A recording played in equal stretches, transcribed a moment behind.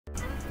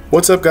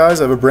What's up guys,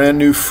 I have a brand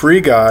new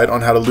free guide on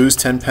how to lose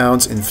 10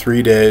 pounds in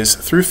 3 days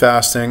through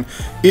fasting.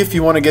 If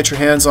you want to get your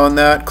hands on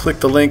that,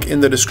 click the link in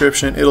the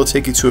description. It'll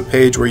take you to a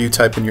page where you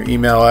type in your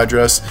email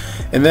address,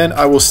 and then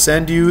I will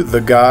send you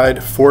the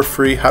guide for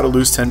free, how to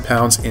lose 10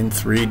 pounds in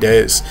 3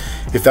 days.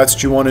 If that's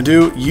what you want to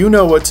do, you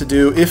know what to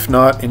do. If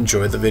not,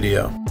 enjoy the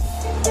video.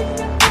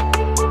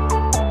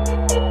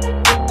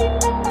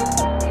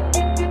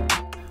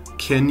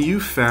 Can you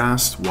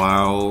fast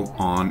while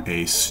on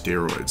a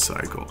steroid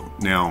cycle?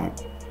 Now,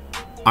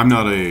 I'm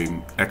not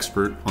an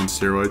expert on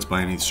steroids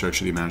by any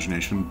stretch of the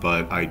imagination,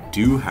 but I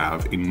do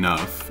have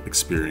enough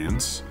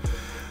experience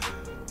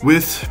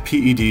with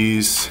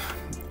PEDs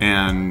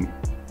and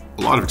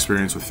a lot of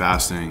experience with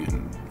fasting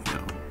and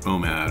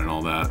OMAD and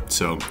all that.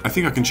 So I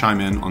think I can chime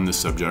in on this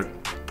subject.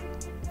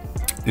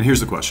 And here's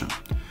the question.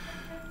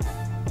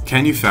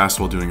 Can you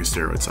fast while doing a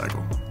steroid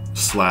cycle /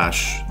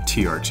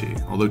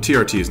 TRT? Although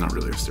TRT is not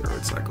really a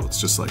steroid cycle. It's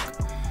just like,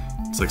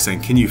 it's like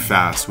saying, can you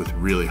fast with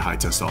really high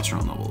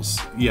testosterone levels?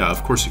 Yeah,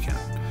 of course you can.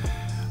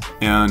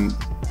 And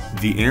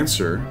the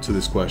answer to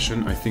this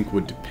question, I think,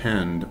 would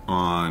depend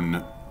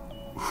on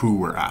who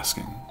we're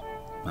asking,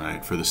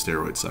 right, for the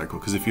steroid cycle.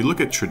 Because if you look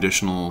at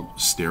traditional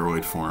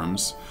steroid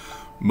forums,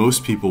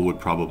 most people would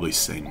probably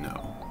say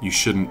no. You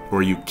shouldn't,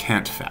 or you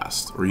can't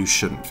fast, or you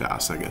shouldn't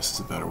fast, I guess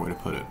is a better way to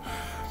put it.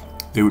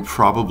 They would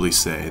probably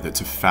say that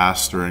to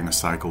fast during a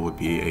cycle would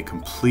be a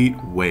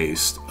complete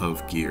waste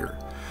of gear.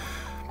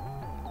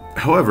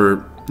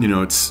 However,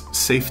 it's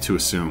safe to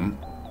assume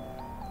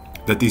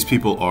that these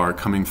people are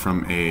coming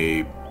from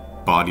a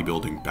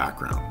bodybuilding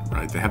background,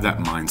 right? They have that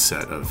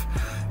mindset of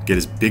get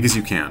as big as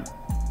you can,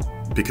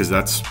 because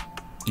that's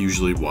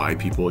usually why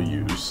people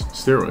use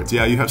steroids.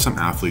 Yeah, you have some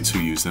athletes who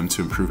use them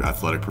to improve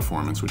athletic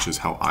performance, which is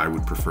how I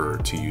would prefer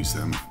to use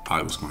them if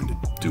I was going to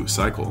do a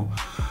cycle.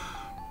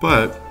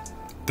 But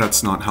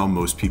that's not how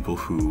most people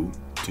who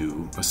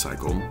do a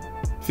cycle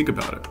think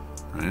about it,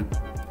 right?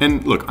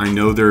 And look, I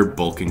know there are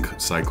bulking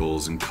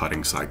cycles and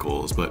cutting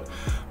cycles, but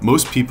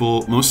most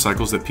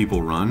cycles that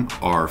people run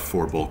are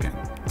for bulking.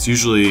 It's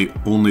usually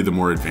only the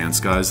more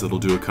advanced guys that'll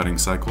do a cutting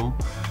cycle.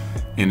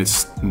 And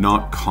it's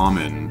not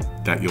common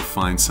that you'll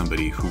find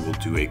somebody who will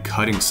do a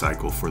cutting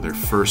cycle for their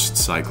first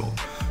cycle.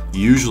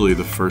 Usually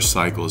the first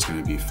cycle is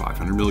going to be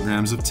 500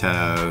 milligrams of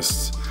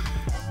tests,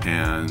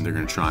 and they're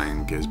going to try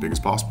and get as big as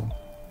possible.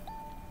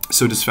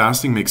 So does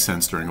fasting make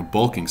sense during a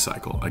bulking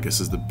cycle, I guess,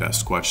 is the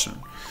best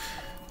question.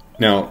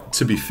 Now,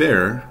 to be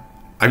fair,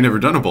 I've never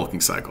done a bulking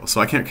cycle,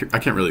 so I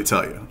can't really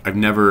tell you. I've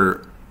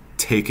never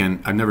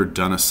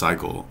done a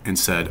cycle and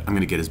said, I'm going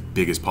to get as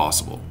big as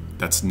possible.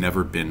 That's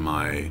never been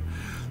my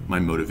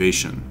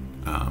motivation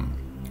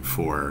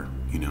for,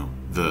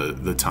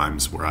 the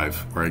times where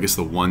or I guess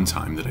the one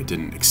time that I did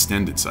an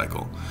extended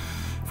cycle,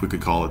 if we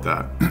could call it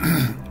that.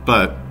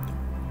 But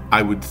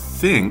I would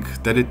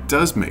think that it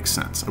does make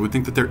sense. I would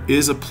think that there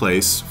is a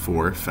place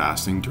for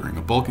fasting during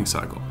a bulking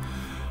cycle.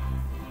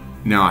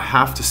 Now, I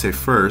have to say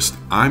first,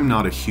 I'm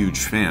not a huge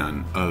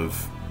fan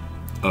of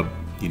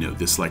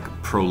this like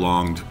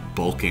prolonged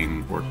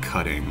bulking or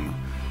cutting,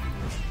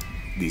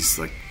 these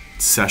like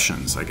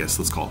sessions, I guess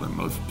let's call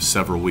them, of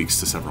several weeks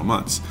to several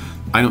months.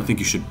 I don't think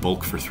you should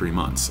bulk for 3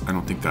 months. I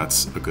don't think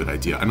that's a good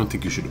idea. I don't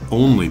think you should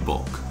only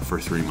bulk for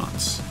 3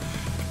 months.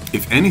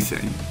 If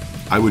anything,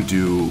 I would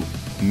do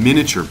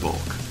miniature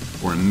bulk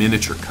or a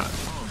miniature cut.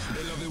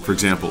 For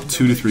example,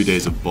 2 to 3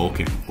 days of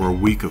bulking or a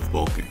week of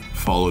bulking,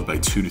 followed by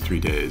 2 to 3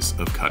 days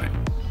of cutting.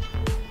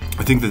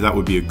 I think that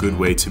would be a good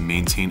way to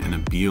maintain an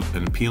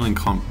appealing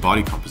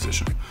body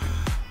composition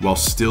while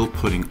still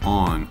putting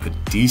on a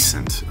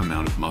decent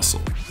amount of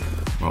muscle,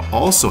 while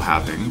also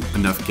having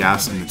enough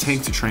gas in the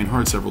tank to train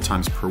hard several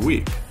times per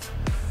week.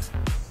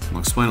 I'll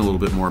explain a little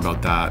bit more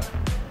about that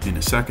in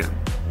a second.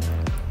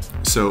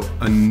 So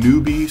a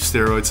newbie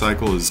steroid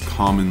cycle is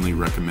commonly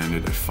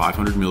recommended at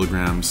 500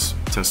 milligrams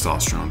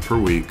testosterone per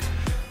week,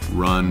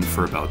 run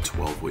for about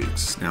 12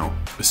 weeks. Now,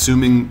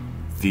 assuming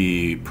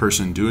the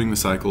person doing the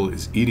cycle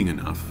is eating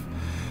enough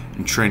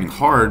and training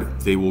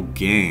hard, they will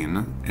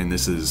gain, and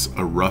this is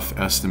a rough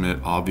estimate,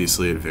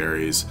 obviously it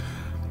varies,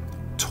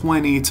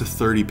 20 to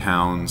 30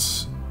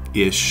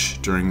 pounds-ish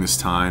during this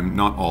time.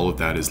 Not all of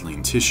that is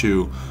lean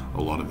tissue,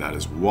 a lot of that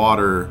is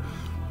water,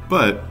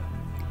 but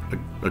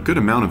a good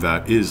amount of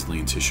that is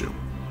lean tissue.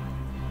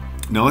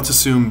 Now let's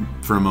assume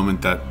for a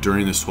moment that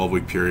during this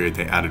 12-week period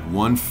they added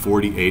one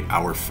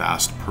 48-hour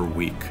fast per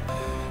week,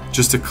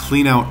 just to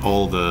clean out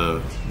all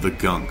the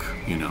gunk,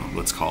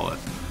 let's call it,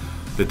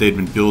 that they'd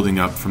been building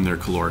up from their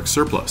caloric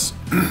surplus.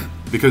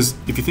 Because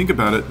if you think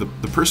about it,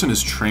 the person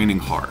is training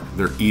hard,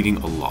 they're eating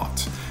a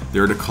lot,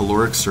 they're at a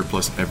caloric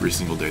surplus every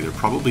single day, they're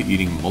probably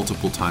eating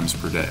multiple times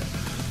per day.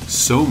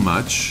 So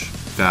much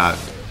that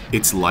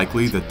it's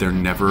likely that they're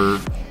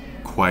never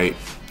quite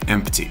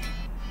empty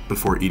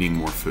before eating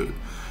more food.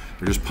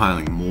 They're just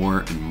piling more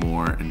and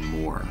more and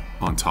more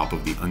on top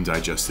of the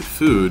undigested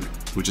food,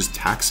 which is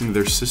taxing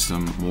their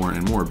system more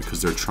and more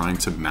because they're trying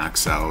to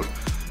max out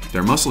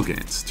their muscle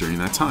gains during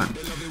that time.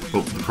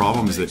 But the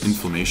problem is that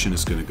inflammation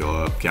is going to go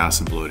up, gas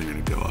and bloating are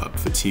going to go up,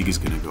 fatigue is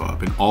going to go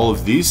up. And all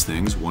of these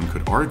things, one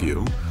could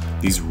argue,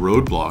 these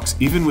roadblocks,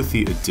 even with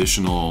the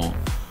additional,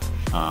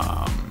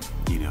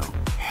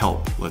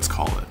 help, let's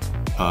call it,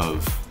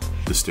 of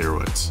the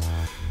steroids,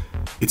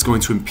 it's going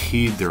to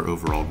impede their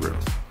overall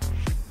growth.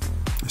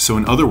 So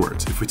in other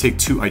words, if we take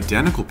two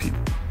identical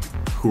people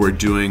who are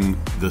doing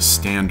the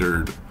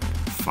standard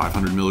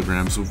 500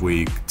 milligrams a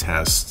week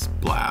test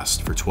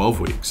blast for 12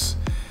 weeks,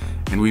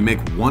 and we make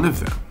one of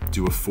them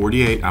do a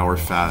 48-hour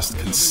fast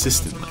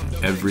consistently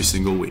every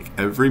single week,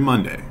 every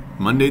Monday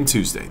and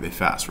Tuesday, they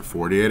fast for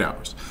 48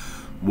 hours.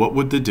 What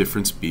would the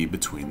difference be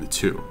between the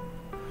two?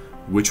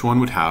 Which one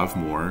would have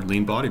more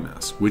lean body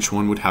mass? Which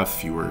one would have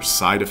fewer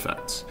side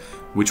effects?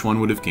 Which one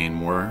would have gained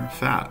more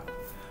fat?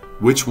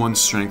 Which one's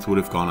strength would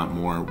have gone up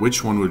more?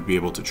 Which one would be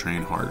able to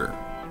train harder?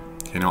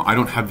 Okay, now I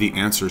don't have the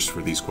answers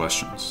for these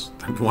questions.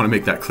 I want to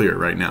make that clear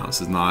right now.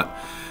 This is not,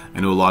 I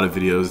know a lot of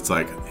videos, it's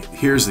like,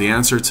 here's the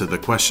answer to the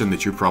question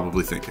that you're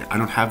probably thinking. I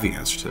don't have the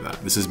answer to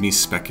that. This is me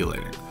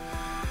speculating.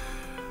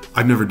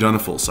 I've never done a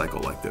full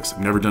cycle like this.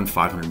 I've never done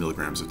 500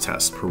 milligrams of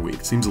tests per week.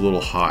 It seems a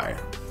little high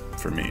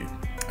for me.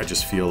 I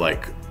just feel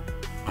like,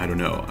 I don't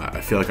know,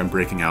 I feel like I'm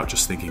breaking out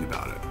just thinking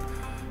about it,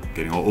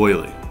 getting all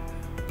oily.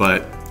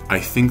 But I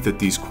think that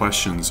these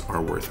questions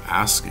are worth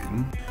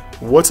asking.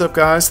 What's up,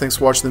 guys? Thanks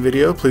for watching the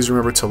video. Please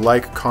remember to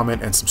like,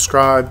 comment, and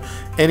subscribe.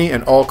 Any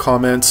and all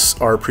comments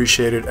are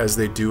appreciated as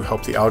they do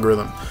help the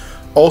algorithm.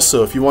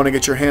 Also, if you want to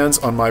get your hands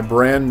on my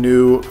brand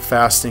new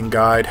fasting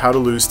guide, How to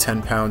Lose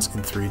 10 Pounds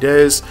in 3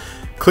 Days,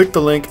 click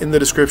the link in the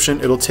description.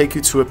 It'll take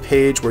you to a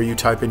page where you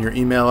type in your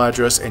email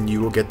address and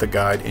you will get the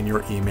guide in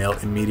your email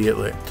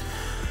immediately.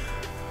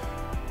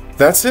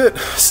 That's it.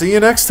 See you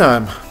next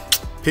time.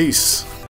 Peace.